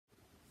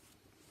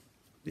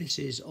This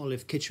is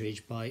Olive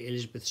Kitteridge by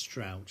Elizabeth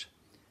Strout,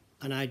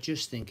 and I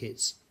just think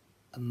it's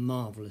a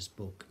marvellous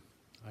book.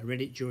 I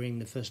read it during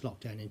the first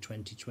lockdown in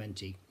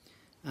 2020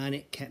 and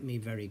it kept me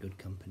very good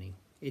company.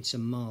 It's a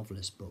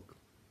marvellous book.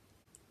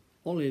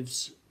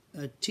 Olive's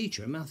a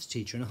teacher, a maths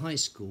teacher in a high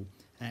school,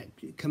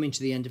 coming to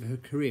the end of her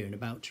career and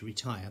about to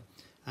retire,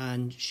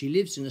 and she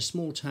lives in a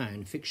small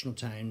town, fictional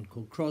town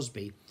called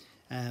Crosby,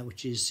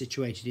 which is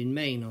situated in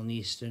Maine on the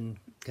eastern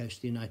coast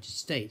of the United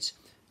States.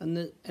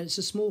 And it's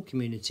a small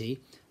community,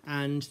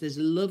 and there's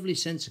a lovely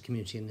sense of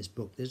community in this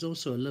book. There's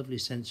also a lovely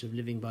sense of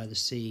living by the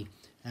sea,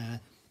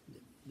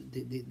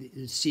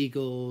 the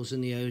seagulls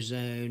and the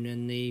ozone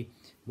and the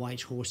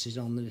white horses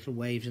on the little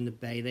waves in the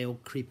bay. They all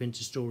creep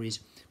into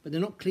stories, but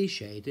they're not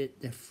cliched.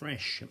 They're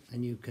fresh,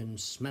 and you can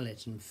smell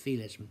it and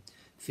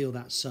feel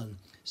that sun.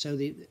 So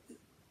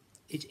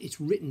it's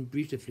written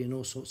beautifully in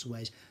all sorts of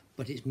ways,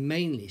 but it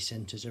mainly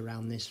centres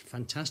around this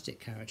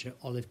fantastic character,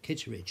 Olive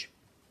Kitteridge.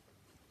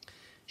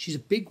 She's a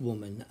big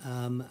woman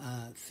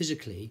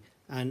physically,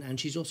 and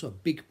she's also a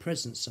big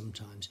presence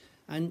sometimes.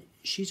 And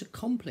she's a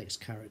complex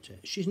character.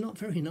 She's not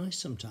very nice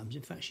sometimes.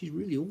 In fact, she's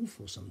really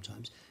awful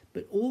sometimes.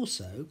 But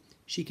also,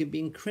 she can be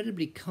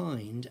incredibly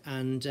kind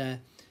and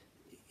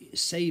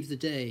save the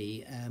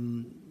day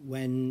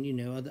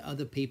when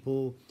other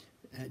people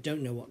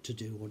don't know what to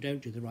do or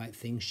don't do the right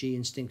thing. She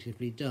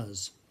instinctively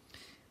does.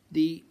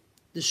 The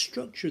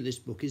structure of this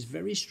book is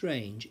very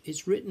strange.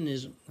 It's written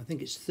as, I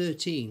think it's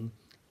 13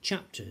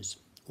 chapters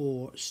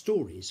or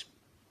stories,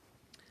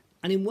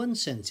 and in one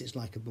sense it's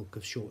like a book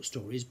of short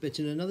stories, but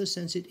in another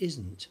sense it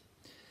isn't.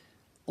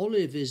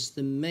 Olive is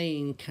the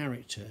main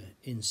character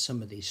in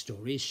some of these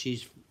stories.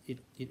 She's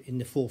in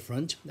the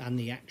forefront and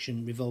the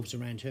action revolves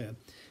around her,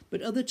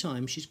 but other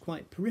times she's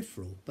quite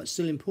peripheral but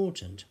still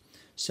important.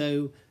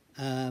 So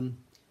at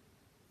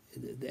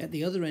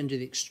the other end of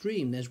the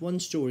extreme, there's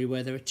one story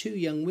where there are two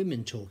young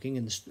women talking,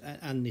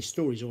 and the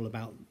story's all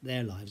about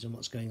their lives and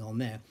what's going on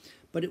there.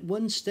 But at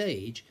one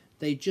stage,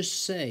 they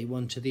just say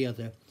one to the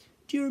other,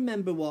 "Do you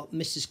remember what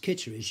Mrs.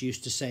 Kitteridge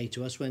used to say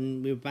to us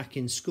when we were back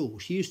in school?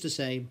 She used to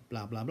say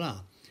blah, blah,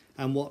 blah."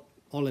 And what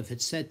Olive had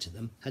said to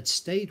them had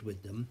stayed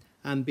with them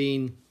and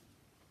been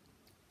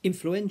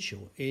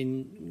influential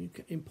in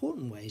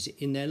important ways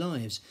in their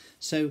lives.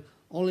 So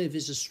Olive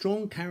is a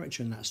strong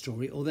character in that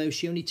story, although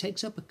she only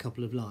takes up a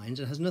couple of lines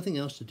and has nothing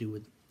else to do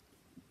with,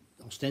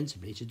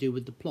 ostensibly, to do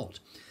with the plot.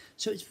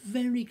 So it's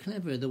very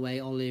clever the way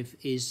Olive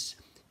is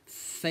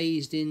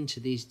phased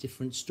into these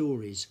different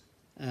stories.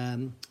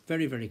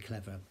 Very, very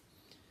clever.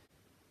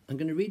 I'm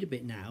going to read a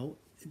bit now,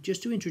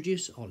 just to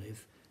introduce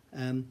Olive.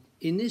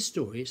 In this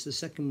story, it's the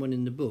second one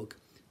in the book,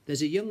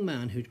 there's a young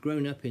man who'd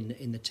grown up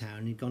in the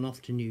town, he'd gone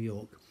off to New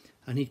York,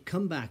 and he'd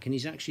come back and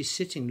he's actually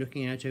sitting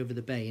looking out over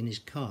the bay in his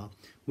car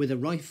with a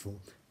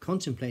rifle,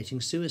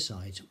 contemplating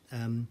suicide.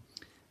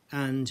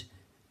 And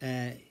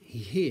he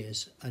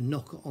hears a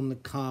knock on the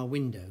car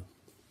window.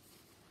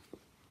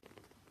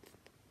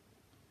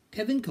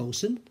 "Kevin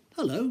Coulson?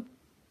 Hello."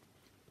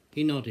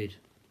 He nodded.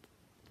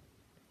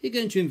 "You're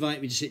going to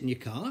invite me to sit in your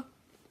car?"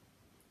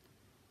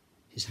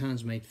 His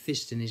hands made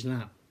fists in his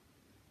lap.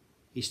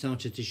 He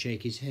started to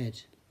shake his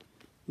head.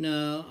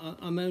 "No,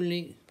 I'm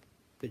only..."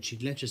 But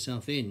she'd let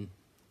herself in.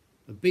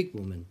 A big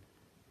woman,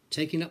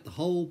 taking up the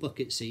whole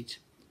bucket seat,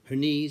 her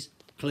knees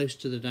close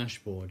to the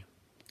dashboard.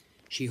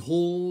 She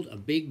hauled a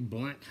big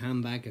black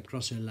handbag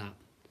across her lap.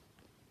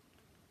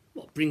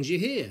 "What brings you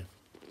here?"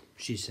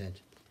 she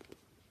said.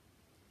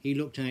 He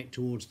looked out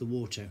towards the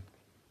water.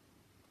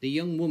 The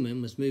young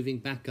woman was moving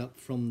back up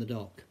from the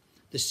dock.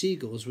 The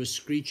seagulls were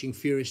screeching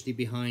furiously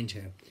behind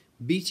her,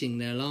 beating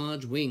their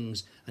large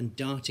wings and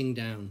darting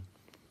down.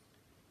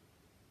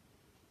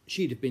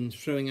 She'd have been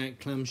throwing out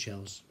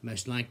clamshells,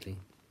 most likely.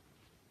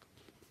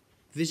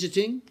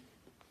 "Visiting?"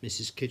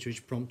 Mrs.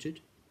 Kitteridge prompted.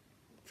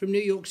 "From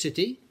New York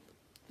City?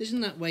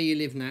 Isn't that where you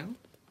live now?"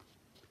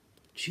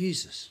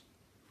 "Jesus,"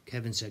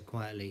 Kevin said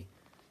quietly.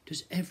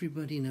 "Does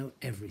everybody know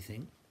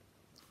everything?"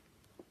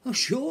 "Oh,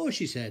 sure,"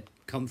 she said,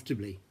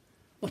 comfortably.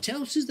 "What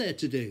else is there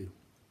to do?"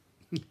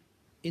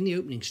 In the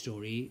opening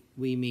story,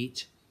 we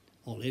meet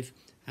Olive,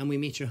 and we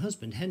meet her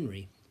husband,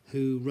 Henry,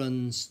 who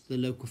runs the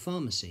local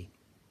pharmacy.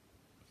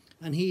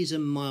 And he's a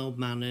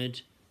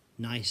mild-mannered,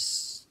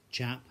 nice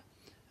chap,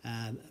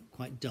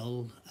 quite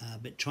dull,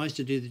 but tries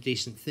to do the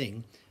decent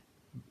thing.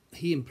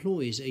 He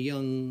employs a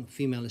young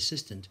female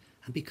assistant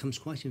and becomes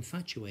quite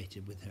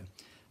infatuated with her.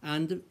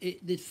 And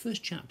the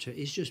first chapter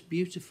is just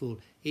beautiful.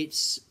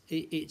 It's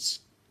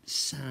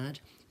sad.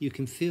 You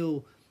can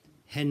feel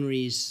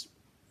Henry's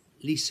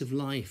lease of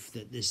life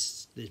that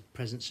the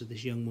presence of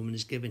this young woman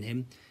has given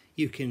him.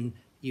 You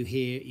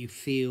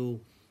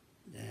feel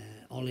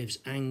Olive's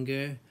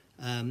anger,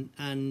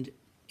 and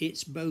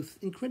it's both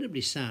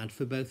incredibly sad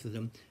for both of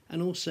them,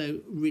 and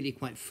also really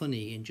quite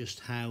funny in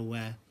just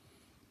how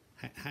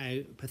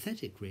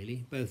pathetic,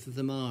 really, both of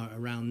them are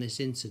around this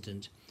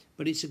incident.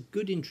 But it's a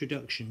good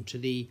introduction to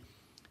the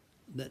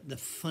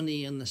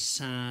funny and the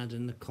sad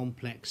and the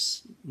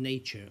complex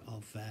nature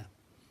of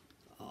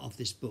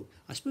this book.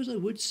 I suppose I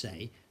would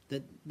say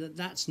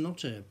that's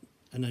not a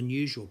an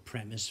unusual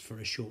premise for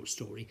a short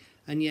story,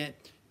 and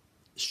yet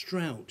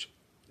Strout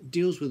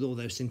deals with all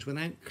those things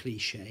without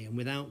cliche and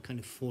without kind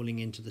of falling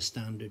into the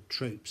standard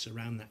tropes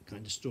around that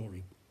kind of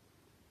story.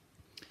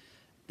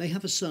 They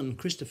have a son,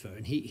 Christopher,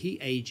 and he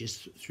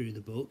ages through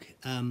the book,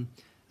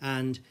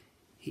 and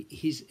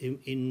he's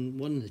in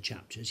one of the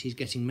chapters, he's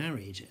getting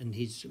married, and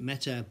he's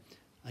met a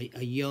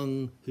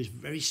young, who's a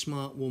very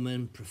smart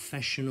woman,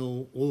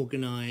 professional,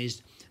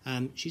 organised.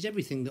 She's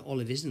everything that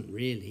Olive isn't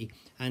really,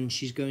 and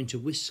she's going to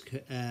whisk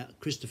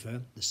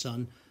Christopher, the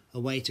son,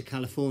 away to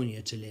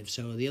California to live,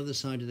 so the other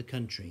side of the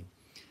country.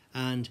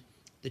 And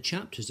the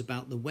chapter's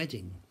about the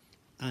wedding,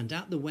 and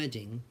at the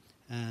wedding,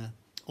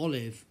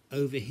 Olive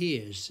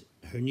overhears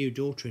her new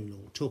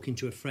daughter-in-law talking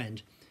to a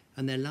friend,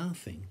 and they're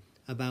laughing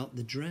about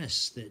the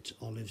dress that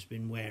Olive's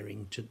been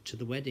wearing to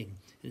the wedding.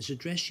 And it's a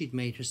dress she'd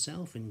made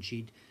herself, and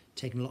she'd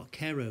taken a lot of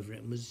care over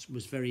it and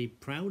was very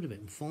proud of it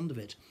and fond of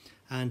it.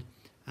 And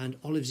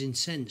Olive's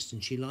incensed,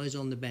 and she lies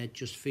on the bed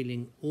just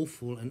feeling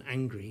awful and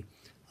angry.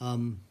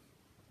 And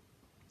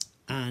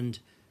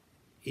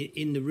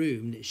in the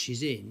room that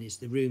she's in is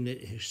the room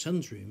that her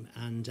son's room,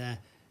 and her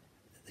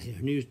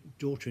new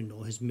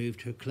daughter-in-law has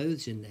moved her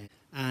clothes in there.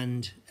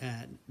 And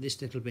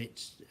this little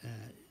bit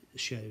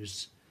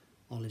shows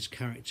Olive's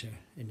character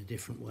in a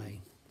different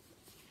way.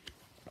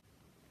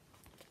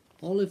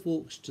 Olive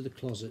walks to the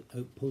closet,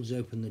 pulls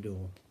open the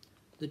door.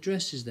 The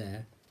dress is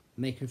there,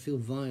 make her feel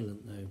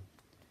violent though.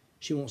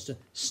 She wants to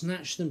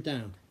snatch them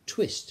down,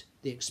 twist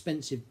the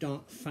expensive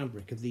dark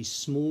fabric of these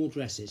small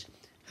dresses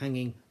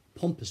hanging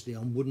pompously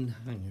on wooden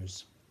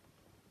hangers.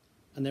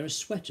 And there are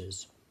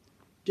sweaters,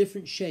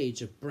 different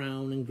shades of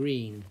brown and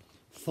green,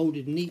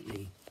 folded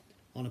neatly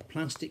on a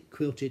plastic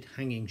quilted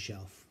hanging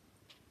shelf.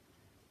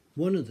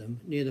 One of them,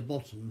 near the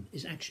bottom,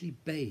 is actually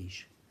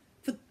beige.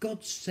 For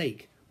God's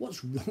sake,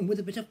 what's wrong with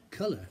a bit of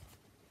colour?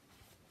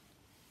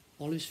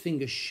 Olive's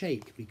fingers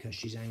shake because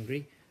she's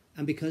angry,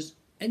 and because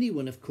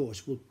anyone, of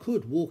course,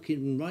 could walk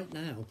in right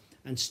now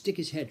and stick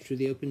his head through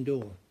the open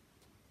door.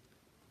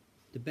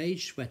 The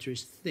beige sweater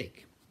is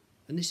thick,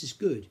 and this is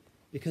good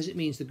because it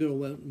means the girl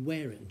won't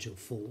wear it until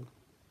fall.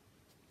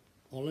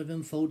 Olive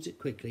unfolds it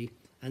quickly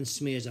and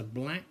smears a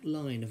black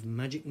line of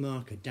magic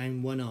marker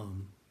down one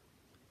arm.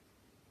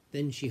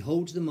 Then she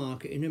holds the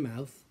marker in her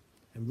mouth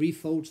and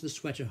refolds the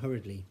sweater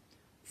hurriedly,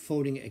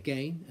 folding it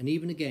again and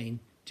even again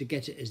to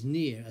get it as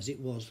near as it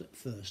was at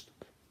first.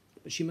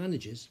 But she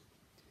manages.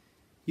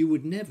 You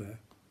would never,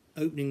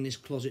 opening this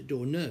closet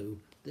door, know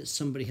that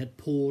somebody had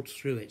poured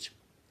through it.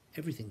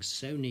 Everything's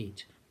so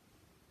neat.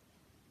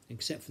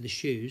 Except for the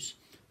shoes.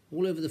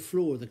 All over the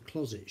floor of the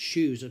closet,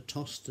 shoes are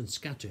tossed and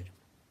scattered.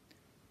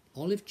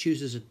 Olive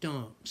chooses a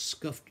dark,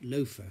 scuffed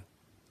loafer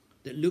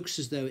that looks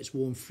as though it's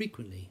worn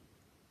frequently.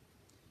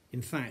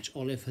 In fact,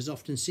 Olive has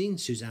often seen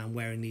Suzanne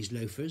wearing these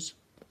loafers.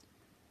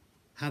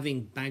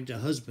 Having bagged a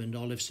husband,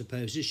 Olive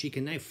supposes she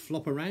can now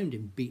flop around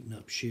in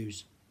beaten-up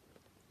shoes.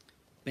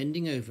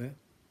 Bending over,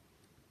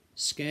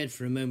 scared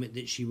for a moment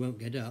that she won't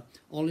get up,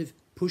 Olive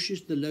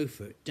pushes the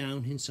loafer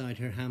down inside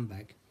her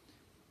handbag.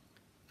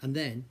 And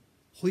then,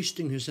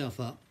 hoisting herself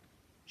up,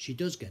 she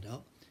does get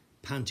up,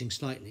 panting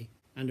slightly,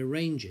 and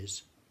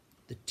arranges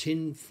the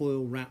tin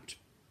foil wrapped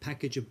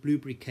package of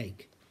blueberry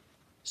cake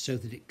so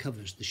that it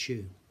covers the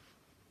shoe.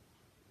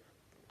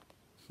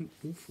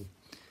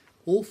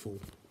 Awful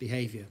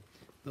behaviour.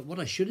 But what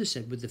I should have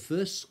said with the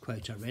first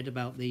quote I read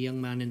about the young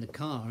man in the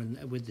car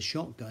and with the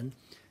shotgun,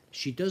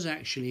 she does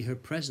actually, her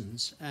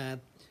presence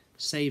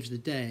saves the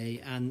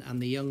day, and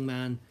the young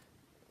man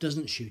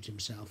doesn't shoot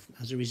himself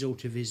as a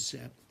result of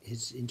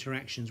his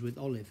interactions with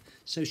Olive.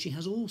 So she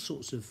has all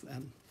sorts of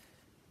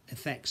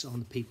effects on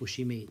the people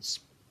she meets.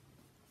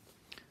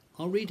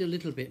 I'll read a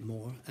little bit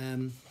more.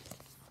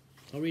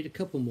 I'll read a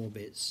couple more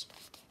bits.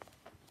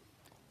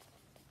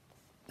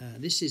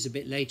 This is a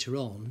bit later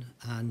on,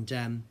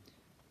 and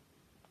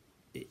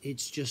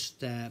it's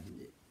just a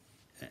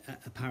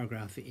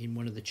paragraph in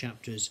one of the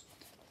chapters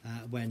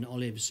when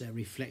Olive's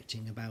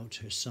reflecting about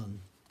her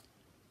son.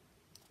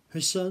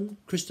 Her son,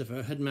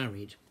 Christopher, had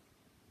married.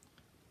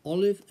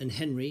 Olive and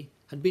Henry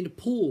had been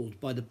appalled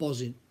by the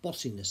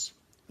bossiness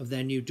of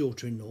their new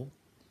daughter-in-law,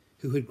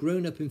 who had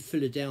grown up in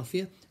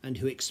Philadelphia and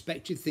who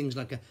expected things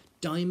like a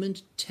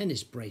diamond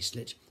tennis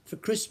bracelet for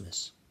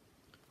Christmas.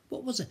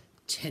 What was a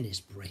tennis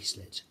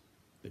bracelet?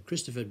 But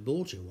Christopher had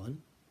bought her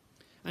one,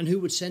 and who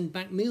would send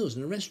back meals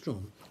in a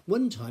restaurant,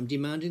 one time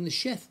demanding the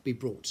chef be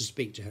brought to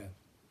speak to her.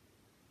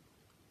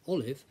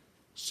 Olive,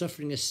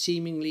 suffering a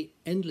seemingly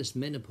endless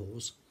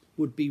menopause,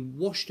 would be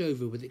washed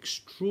over with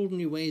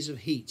extraordinary waves of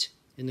heat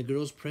in the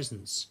girl's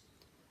presence,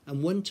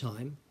 and one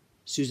time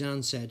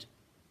Suzanne said,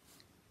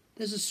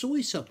 "There's a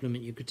soy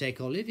supplement you could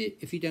take, Olive,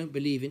 if you don't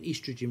believe in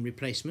estrogen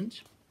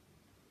replacement."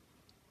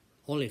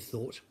 Olive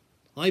thought,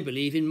 "I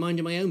believe in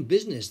minding my own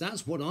business,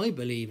 that's what I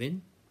believe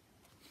in."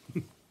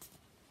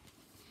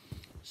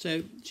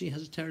 So she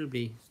has a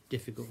terribly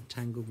difficult,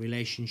 tangled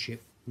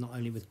relationship, not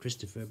only with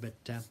Christopher, but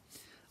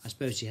I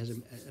suppose she has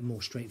a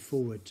more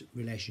straightforward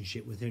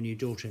relationship with her new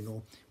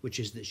daughter-in-law, which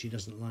is that she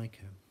doesn't like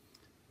her.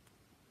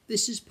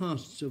 This is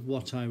part of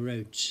what I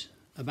wrote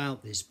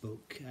about this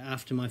book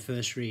after my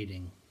first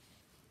reading.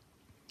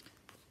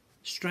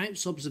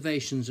 Strout's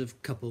observations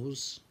of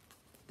couples,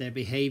 their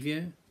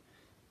behaviour,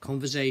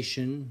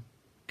 conversation,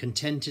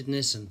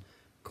 contentedness and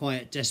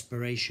quiet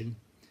desperation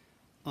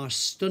are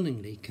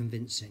stunningly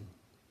convincing.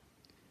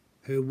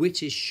 Her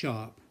wit is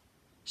sharp,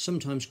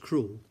 sometimes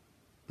cruel,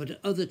 but at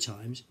other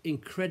times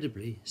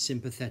incredibly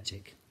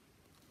sympathetic.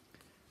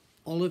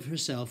 Olive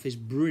herself is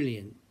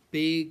brilliant,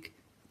 big,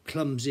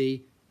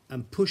 clumsy,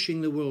 and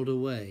pushing the world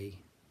away.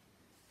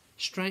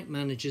 Strout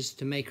manages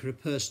to make her a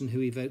person who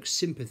evokes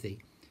sympathy,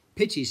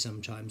 pity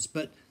sometimes,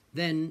 but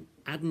then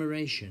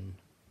admiration.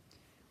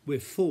 We're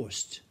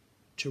forced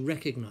to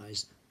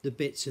recognise the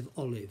bits of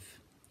Olive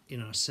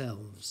in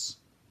ourselves.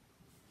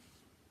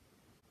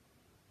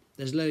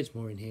 There's loads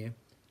more in here.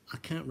 I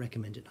can't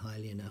recommend it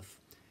highly enough.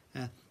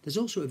 There's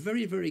also a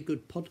very, very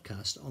good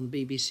podcast on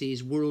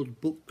BBC's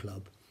World Book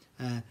Club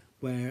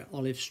where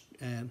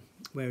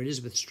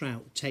Elizabeth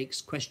Strout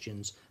takes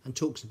questions and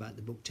talks about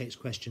the book, takes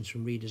questions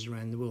from readers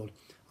around the world.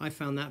 I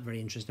found that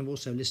very interesting. I've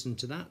also listened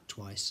to that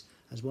twice,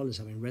 as well as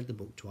having read the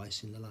book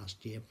twice in the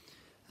last year.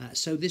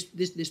 So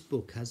this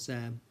book has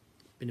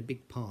been a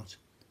big part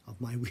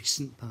of my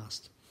recent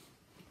past.